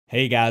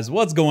Hey guys,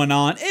 what's going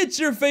on? It's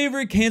your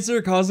favorite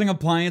cancer-causing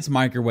appliance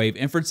microwave,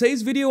 and for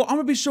today's video, I'm going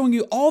to be showing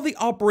you all the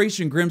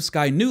Operation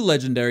Grimsky new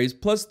legendaries,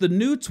 plus the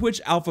new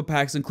Twitch alpha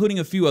packs, including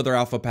a few other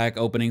alpha pack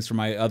openings from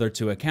my other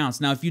two accounts.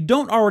 Now, if you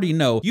don't already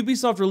know,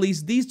 Ubisoft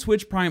released these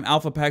Twitch Prime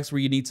alpha packs where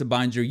you need to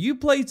bind your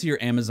Uplay to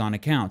your Amazon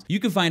account. You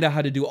can find out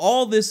how to do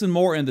all this and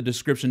more in the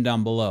description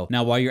down below.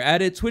 Now, while you're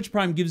at it, Twitch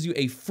Prime gives you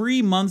a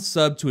free month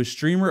sub to a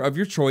streamer of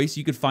your choice.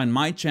 You can find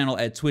my channel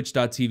at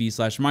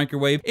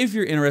twitch.tv/microwave if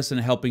you're interested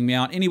in helping me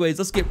out. Anyways,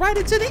 let's get right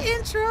into the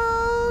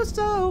intro.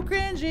 So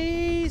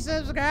cringy.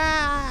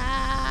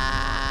 Subscribe.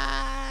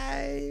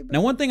 Now,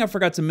 one thing I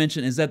forgot to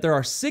mention is that there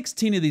are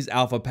 16 of these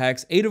alpha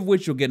packs, 8 of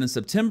which you'll get in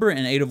September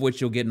and 8 of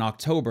which you'll get in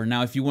October.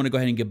 Now, if you want to go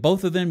ahead and get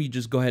both of them, you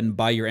just go ahead and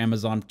buy your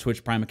Amazon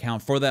Twitch Prime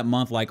account for that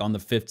month, like on the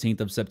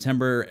 15th of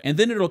September, and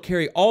then it'll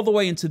carry all the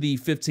way into the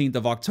 15th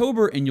of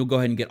October, and you'll go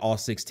ahead and get all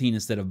 16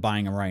 instead of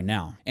buying them right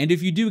now. And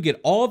if you do get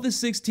all of the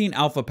 16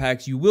 alpha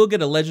packs, you will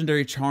get a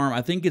legendary charm.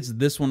 I think it's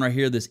this one right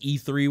here, this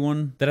E3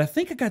 one, that I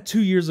think I got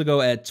 2 years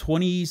ago at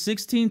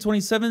 2016,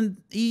 27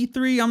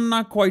 E3. I'm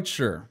not quite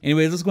sure.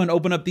 Anyways, let's go ahead and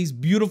open up these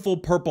beautiful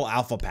purple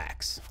alpha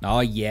packs. Oh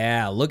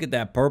yeah, look at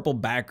that purple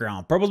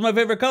background. Purple's my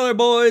favorite color,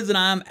 boys, and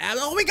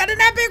oh, we got an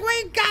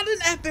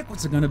epic.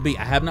 What's it gonna be?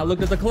 I have not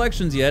looked at the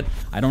collections yet.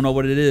 I don't know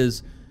what it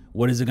is.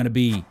 What is it gonna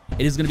be?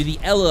 It is gonna be the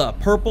Ella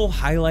purple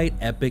highlight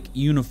epic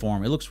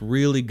uniform. It looks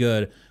really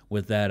good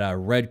with that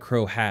red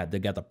crow hat. They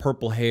got the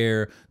purple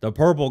hair, the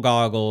purple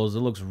goggles.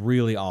 It looks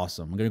really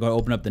awesome. I'm gonna go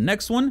open up the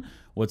next one.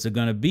 What's it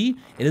gonna be?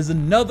 It is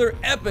another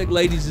epic,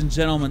 ladies and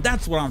gentlemen.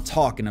 That's what I'm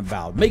talking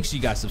about. Make sure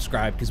you guys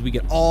subscribe because we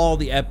get all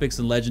the epics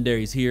and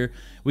legendaries here.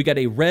 We got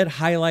a red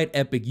highlight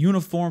epic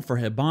uniform for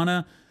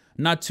Hibana.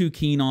 Not too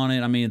keen on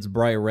it. I mean, it's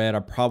bright red. I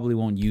probably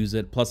won't use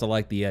it. Plus, I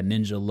like the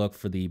ninja look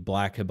for the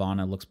black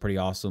Hibana. It looks pretty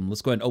awesome.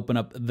 Let's go ahead and open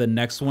up the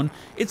next one.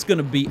 It's going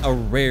to be a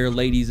rare,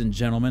 ladies and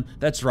gentlemen.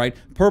 That's right.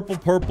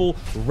 Purple,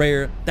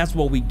 rare. That's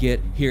what we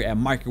get here at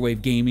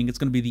Microwave Gaming. It's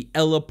going to be the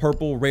Ella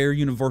purple rare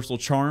universal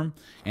charm.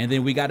 And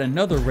then we got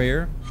another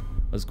rare.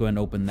 Let's go ahead and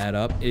open that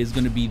up. It is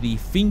going to be the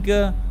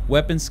Finka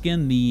weapon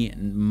skin, the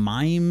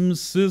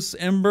Mimesis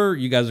Ember.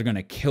 You guys are going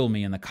to kill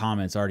me in the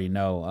comments, I already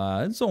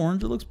know. It's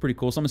orange. It looks pretty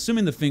cool. So I'm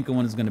assuming the Finka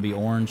one is going to be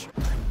orange,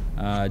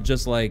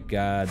 just like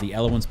the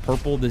Ella one's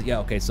purple. Yeah,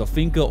 okay, so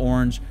Finka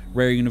orange,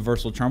 rare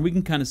universal charm. We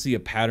can kind of see a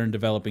pattern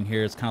developing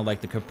here. It's kind of like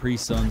the Capri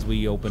Suns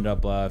we opened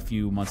up a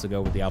few months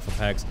ago with the alpha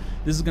packs.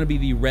 This is going to be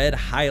the red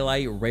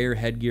highlight rare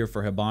headgear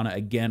for Hibana.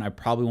 Again, I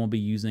probably won't be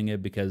using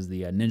it because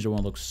the ninja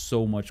one looks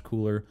so much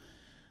cooler.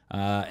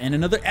 And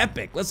another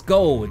epic. Let's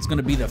go. It's going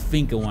to be the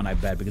Finka one, I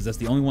bet, because that's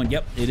the only one.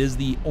 Yep, it is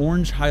the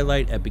orange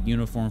highlight epic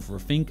uniform for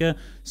Finka.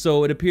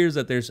 So it appears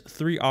that there's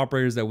 3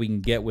 operators that we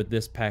can get with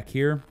this pack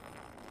here.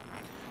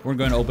 We're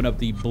going to open up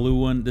the blue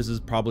one. This is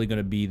probably going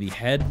to be the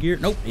headgear.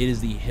 Nope, it is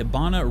the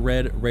Hibana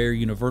red rare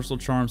universal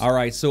charms. All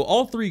right, so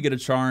all 3 get a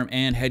charm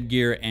and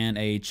headgear and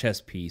a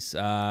chest piece.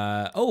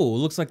 Oh,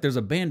 looks like there's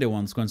a bandit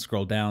one. Let's go and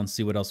scroll down,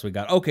 see what else we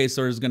got. Okay,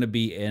 so there's going to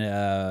be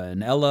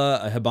an Ella,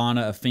 a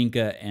Hibana, a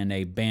Finka, and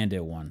a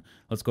bandit one.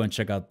 Let's go and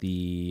check out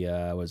the,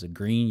 was it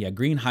green? Yeah,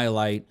 green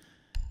highlight,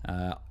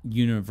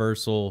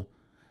 universal.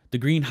 The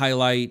green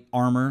highlight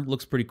armor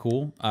looks pretty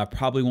cool.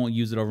 Probably won't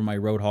use it over my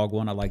Roadhog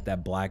one. I like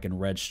that black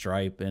and red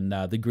stripe. And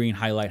the green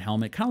highlight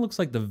helmet kind of looks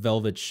like the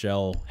Velvet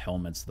Shell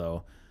helmets,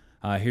 though.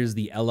 Here's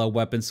the Ella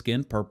weapon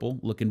skin, purple.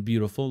 Looking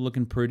beautiful,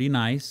 looking pretty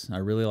nice. I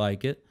really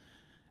like it.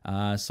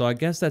 So I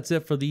guess that's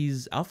it for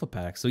these alpha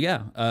packs. So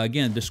yeah,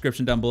 again,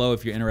 description down below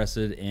if you're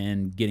interested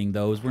in getting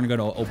those. We're going to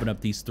go to open up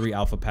these 3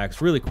 alpha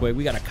packs really quick.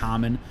 We got a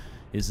common.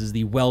 This is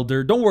the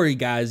welder. Don't worry,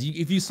 guys.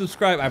 If you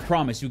subscribe, I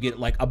promise you get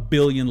like a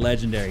billion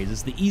legendaries.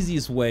 It's the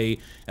easiest way.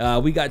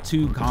 We got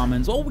 2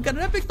 commons. Oh, we got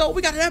an epic, though.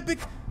 We got an epic.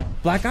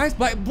 Black eyes?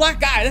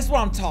 Black eye. That's what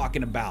I'm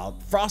talking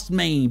about. Frost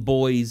Mane,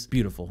 boys.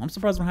 Beautiful. I'm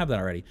surprised I don't have that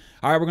already.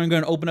 All right, we're going to go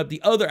and open up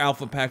the other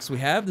alpha packs we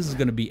have. This is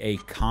going to be a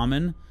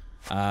common.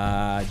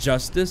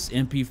 Justice,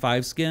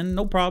 MP5 skin.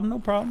 No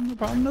problem.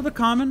 Another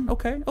common.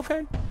 Okay.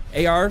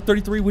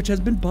 AR-33, which has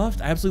been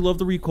buffed. I absolutely love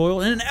the recoil.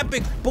 And an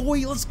epic.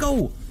 Boy, let's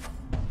go.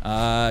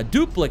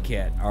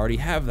 Duplicate. I already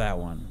have that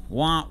one.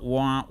 Wah.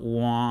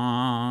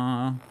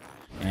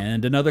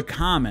 And another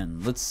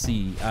common. Let's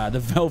see. The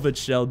Velvet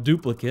Shell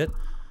duplicate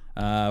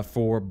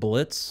for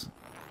Blitz.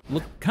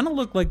 Kind of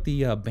look like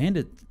the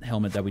bandit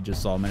helmet that we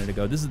just saw a minute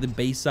ago. This is the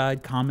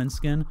Bayside common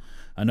skin.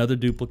 Another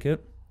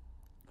duplicate.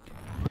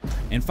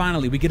 And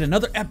finally, we get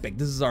another epic.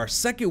 This is our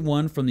second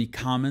one from the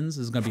commons.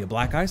 This is going to be a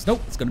Black Ice.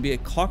 Nope, it's going to be a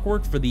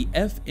Clockwork for the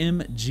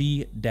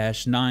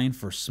FMG-9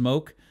 for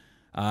Smoke.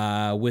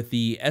 With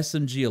the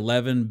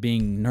SMG-11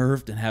 being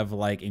nerfed and have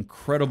like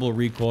incredible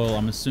recoil,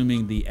 I'm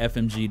assuming the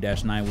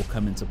FMG-9 will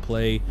come into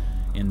play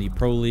in the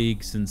Pro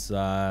League since,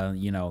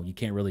 you know, you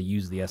can't really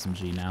use the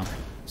SMG now.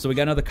 So we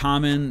got another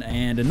common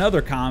and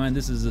another common.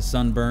 This is a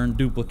Sunburn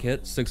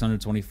duplicate,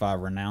 625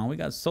 renown. We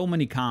got so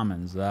many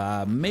commons.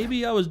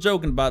 Maybe I was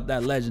joking about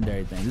that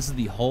legendary thing. This is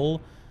the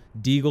Hull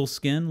Deagle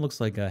skin. Looks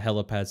like a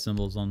helipad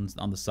symbols on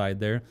the side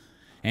there.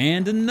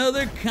 And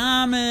another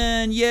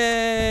common,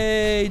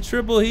 yay!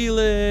 Triple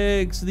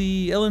Helix,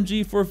 the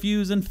LMG for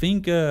Fuse and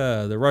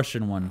Finka, the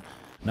Russian one.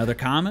 Another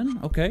common,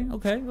 okay.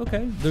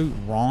 The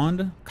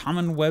Rond,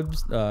 common web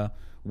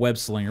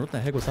slinger. What the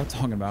heck was I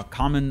talking about?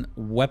 Common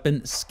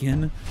weapon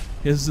skin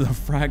is the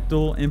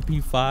Fractal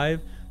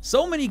MP5.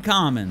 So many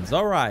commons.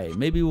 All right,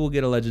 maybe we'll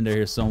get a legendary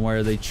here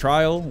somewhere. The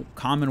trial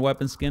common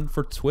weapon skin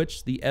for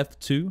Twitch, the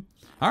F2.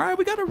 All right,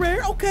 we got a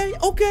rare. Okay.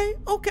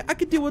 I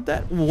could deal with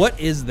that. What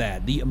is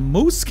that? The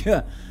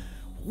Muska.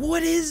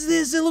 What is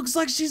this? It looks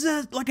like she's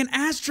like an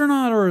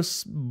astronaut or a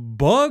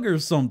bug or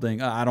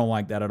something. I don't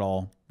like that at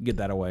all. Get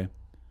that away.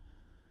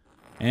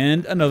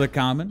 And another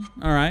common.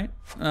 All right.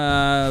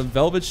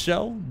 Velvet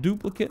Shell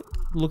duplicate.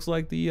 Looks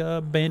like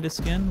the bandit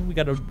skin. We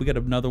got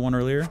another one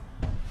earlier.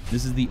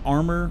 This is the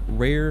armor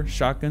rare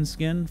shotgun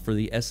skin for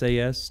the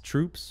SAS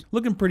troops.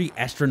 Looking pretty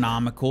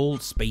astronomical,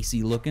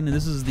 spacey looking. And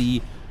this is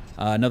the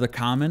another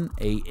common,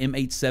 a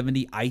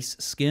M870 ice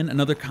skin.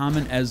 Another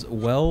common as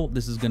well.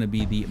 This is going to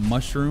be the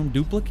mushroom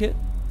duplicate.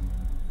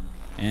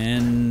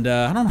 And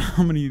I don't know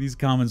how many of these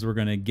commons we're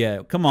going to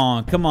get. Come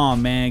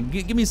on, man.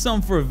 Give me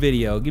something for a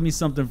video. Give me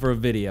something for a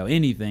video.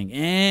 Anything.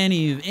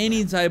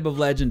 Any type of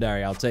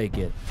legendary. I'll take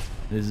it.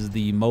 This is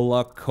the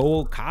Moloch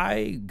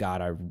Kai.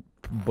 God, I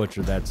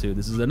butchered that too.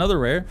 This is another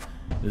rare.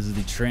 This is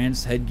the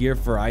Trans Headgear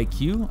for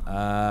IQ.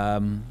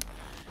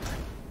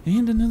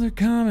 And another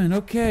common.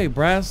 Okay,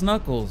 Brass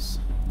Knuckles.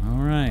 All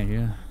right,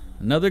 yeah.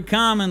 Another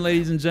common,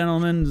 ladies and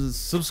gentlemen.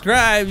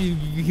 Subscribe.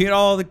 You get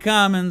all the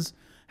commons.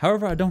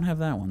 However, I don't have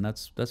that one.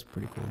 That's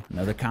pretty cool.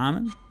 Another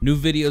common. New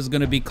video is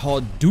gonna be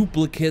called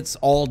Duplicates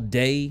All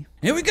Day.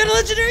 And we got a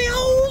legendary.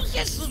 Oh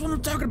yes, this is what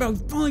I'm talking about. We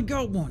finally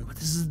got one. But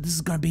this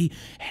is gonna be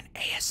an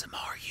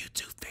ASMR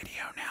YouTube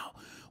video now.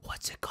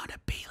 What's it gonna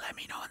be? Let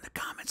me know in the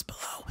comments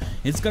below.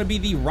 It's gonna be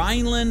the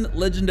Rhineland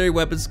legendary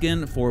weapon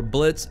skin for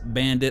Blitz,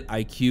 Bandit,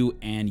 IQ,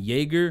 and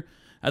Jaeger.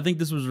 I think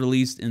this was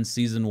released in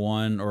season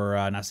 1, or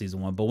not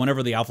season 1, but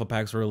whenever the alpha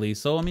packs were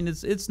released. So I mean,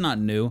 it's not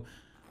new.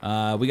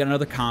 We got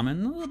another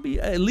common.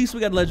 At least we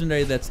got a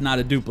legendary that's not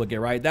a duplicate,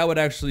 right? That would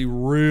actually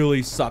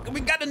really suck. And we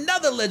got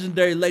another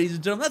legendary, ladies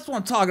and gentlemen. That's what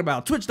I'm talking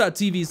about.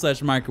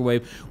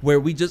 Twitch.tv/microwave, where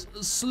we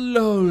just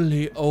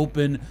slowly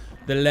open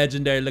the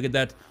legendary. Look at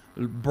that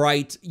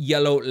bright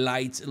yellow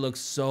light. It looks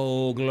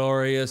so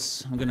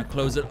glorious. I'm gonna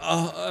close it.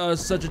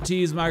 Such a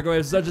tease,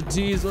 microwave. Such a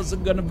tease. What's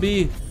it gonna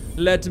be?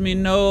 Let me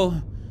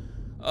know.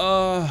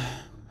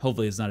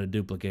 Hopefully it's not a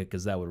duplicate,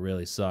 because that would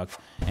really suck.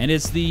 And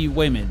it's the,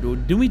 wait a minute,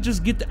 didn't we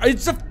just get the,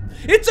 it's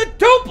a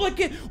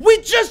duplicate!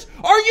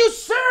 Are you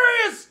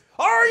serious?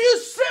 Are you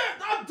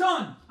serious? I'm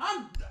done.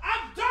 I'm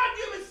done,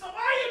 Ubisoft.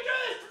 Why you do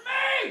this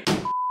to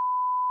me?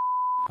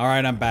 All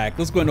right, I'm back.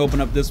 Let's go ahead and open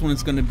up this one.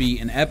 It's gonna be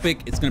an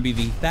epic. It's gonna be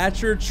the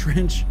Thatcher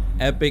Trench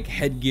Epic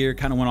Headgear.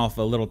 Kind of went off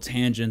a little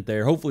tangent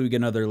there. Hopefully we get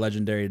another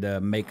legendary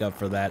to make up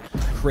for that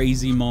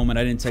crazy moment.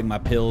 I didn't take my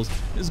pills.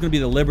 This is gonna be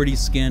the Liberty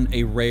skin,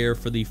 a rare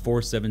for the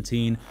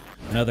 417.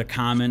 Another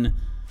common.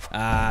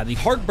 The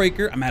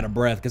Heartbreaker. I'm out of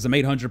breath because I'm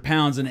 800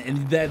 pounds,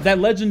 and that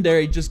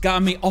legendary just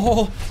got me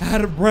all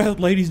out of breath,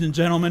 ladies and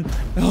gentlemen.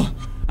 Oh,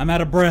 I'm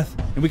out of breath.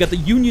 And we got the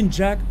Union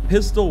Jack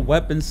pistol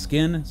weapon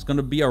skin. It's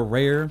gonna be a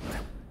rare.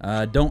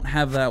 Don't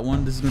have that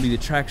one. This is gonna be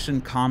the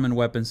Traction common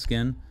weapon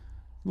skin.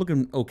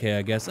 Looking okay,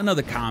 I guess.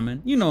 Another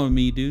common. You know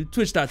me, dude.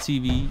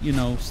 Twitch.tv, you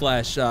know,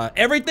 /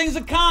 everything's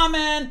a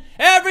common.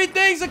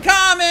 Everything's a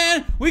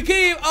common. We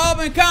keep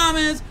open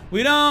commons.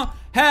 We don't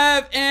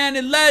have any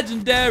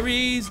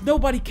legendaries.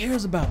 Nobody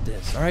cares about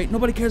this, all right?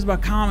 Nobody cares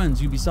about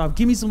commons, Ubisoft.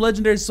 Give me some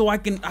legendaries so I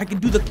can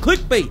do the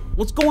clickbait.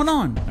 What's going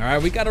on? All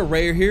right, we got a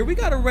rare here. We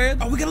got a rare.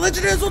 Oh, we got a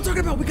legendary. That's what I'm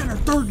talking about. We got our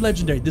third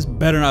legendary. This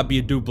better not be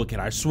a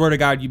duplicate. I swear to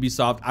God,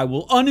 Ubisoft, I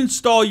will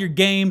uninstall your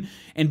game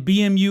and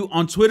BM you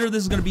on Twitter.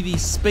 This is gonna be the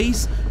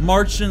Space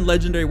Martian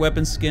legendary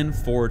weapon skin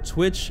for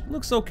Twitch.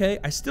 Looks okay.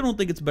 I still don't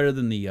think it's better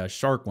than the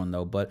shark one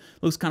though, but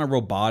looks kind of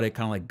robotic,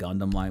 kind of like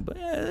Gundam-like. But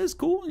yeah, it's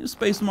cool.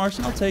 Space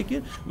Martian, I'll take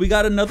it. We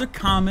got another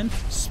common,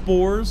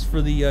 Spores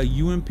for the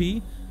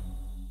UMP.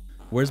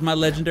 Where's my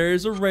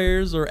legendaries or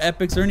rares or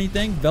epics or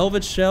anything?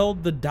 Velvet Shell,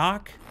 the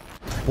Doc,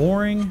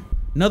 boring.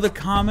 Another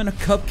common, a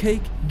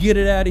cupcake. Get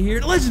it out of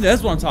here. Legendary,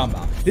 that's what I'm talking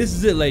about. This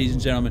is it, ladies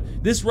and gentlemen.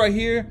 This right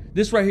here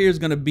is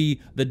gonna be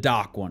the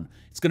Doc one.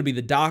 It's gonna be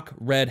the Doc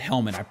red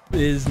helmet.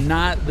 It is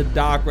not the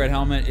Doc red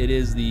helmet. It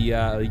is the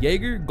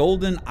Jaeger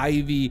Golden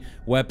Ivy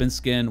weapon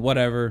skin,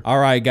 whatever. All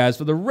right, guys,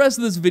 for the rest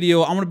of this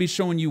video, I'm gonna be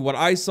showing you what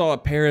I saw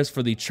at Paris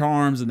for the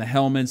charms and the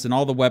helmets and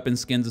all the weapon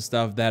skins and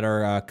stuff that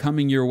are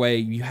coming your way.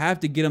 You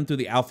have to get them through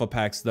the alpha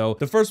packs though.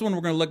 The first one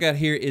we're gonna look at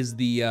here is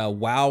the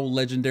WoW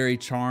legendary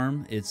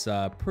charm. It's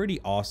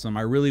pretty awesome.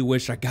 I really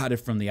wish I got it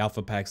from the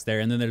alpha packs there.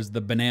 And then there's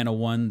the banana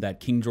one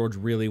that King George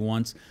really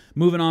wants.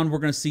 Moving on, we're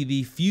gonna see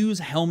the Fuse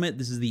helmet.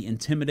 This is the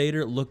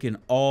Intimidator, looking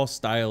all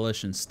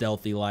stylish and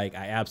stealthy like.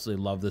 I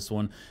absolutely love this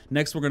one.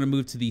 Next, we're gonna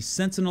move to the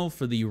Sentinel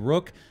for the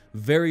Rook.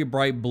 very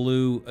bright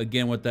blue,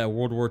 again with that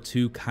World War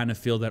II kind of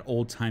feel, that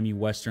old-timey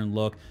Western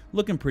look.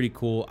 Looking pretty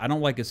cool. I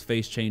don't like his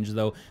face change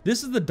though.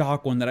 This is the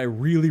Doc one that I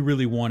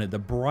really wanted, the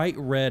bright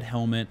red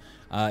helmet.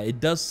 It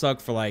does suck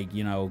for, like,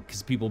 you know,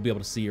 because people will be able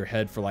to see your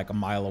head for like a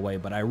mile away,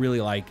 but I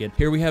really like it.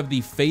 Here we have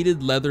the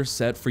faded leather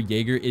set for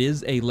Jaeger. It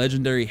is a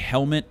legendary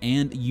helmet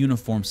and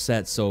uniform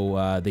set,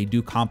 so they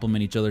do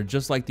complement each other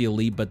just like the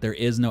Elite, but there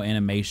is no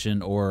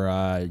animation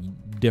or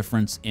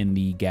difference in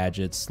the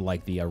gadgets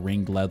like the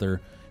ringed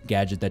leather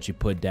gadget that you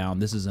put down.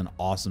 This is an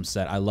awesome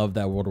set. I love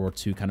that World War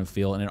II kind of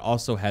feel, and it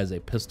also has a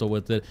pistol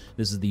with it.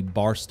 This is the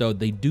Barstow.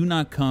 They do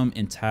not come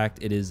intact.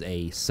 It is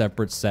a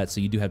separate set, so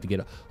you do have to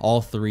get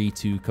all three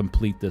to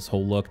complete this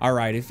whole look. All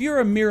right, if you're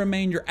a Mira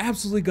main, you're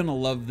absolutely gonna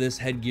love this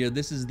headgear.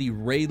 This is the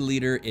Raid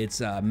Leader.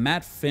 It's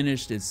matte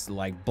finished. It's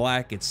like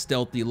black. It's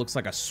stealthy. It looks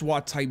like a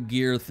SWAT type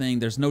gear thing.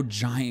 There's no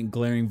giant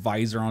glaring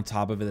visor on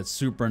top of it. That's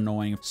super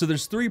annoying. So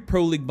there's 3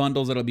 Pro League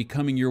bundles that'll be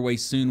coming your way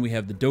soon. We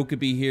have the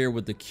Dokkaebi here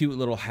with the cute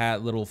little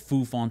hat, little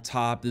foof on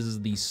top. This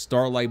is the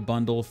Starlight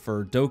bundle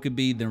for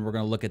Dokkaebi. Then we're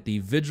going to look at the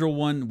Vigil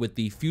one with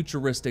the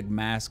futuristic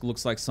mask.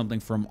 Looks like something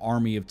from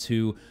Army of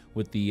Two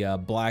with the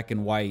black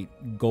and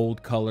white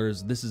gold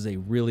colors. This is a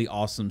really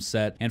awesome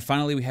set. And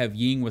finally, we have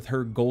Ying with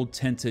her gold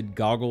tinted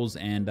goggles,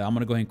 and I'm going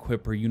to go ahead and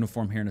equip her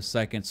uniform here in a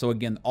second. So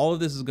again, all of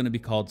this is going to be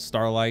called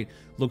Starlight.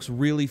 Looks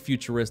really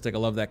futuristic. I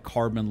love that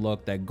carbon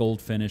look, that gold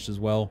finish as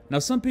well. Now,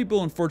 some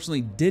people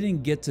unfortunately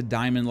didn't get to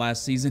Diamond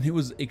last season. It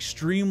was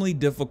extremely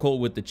difficult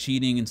with the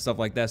cheating and stuff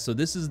like that. So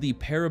this is the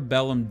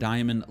Parabellum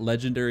Diamond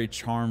legendary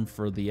charm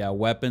for the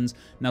weapons.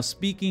 Now,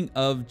 speaking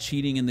of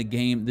cheating in the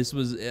game, this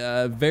was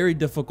a very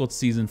difficult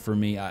season for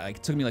me.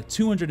 It took me like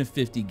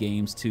 250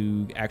 games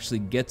to actually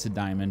get to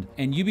Diamond.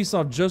 And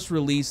Ubisoft just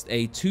released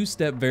a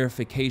 2-step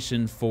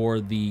verification for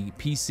the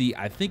PC.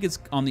 I think it's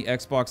on the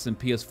Xbox and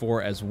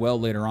PS4 as well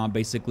later on.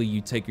 Basically, you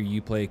take your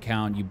Uplay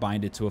account, you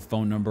bind it to a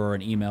phone number or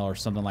an email or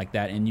something like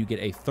that, and you get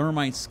a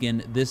Thermite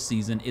skin this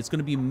season. It's going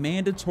to be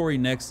mandatory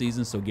next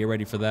season, so get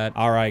ready for that.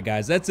 All right,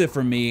 guys, that's it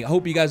for me. I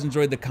hope you guys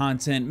enjoyed the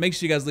content. Make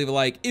sure you guys leave a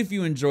like if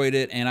you enjoyed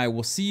it, and I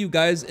will see you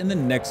guys in the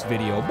next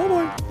video.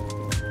 Bye-bye.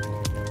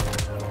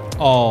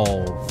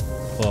 Oh,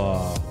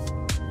 fuck.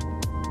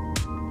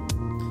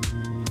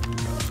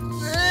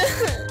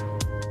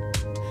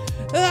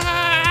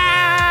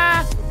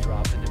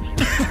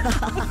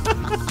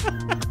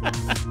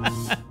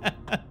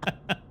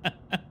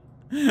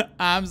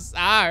 I'm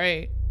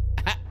sorry.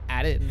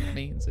 I didn't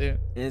mean to.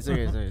 It's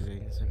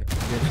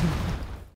okay.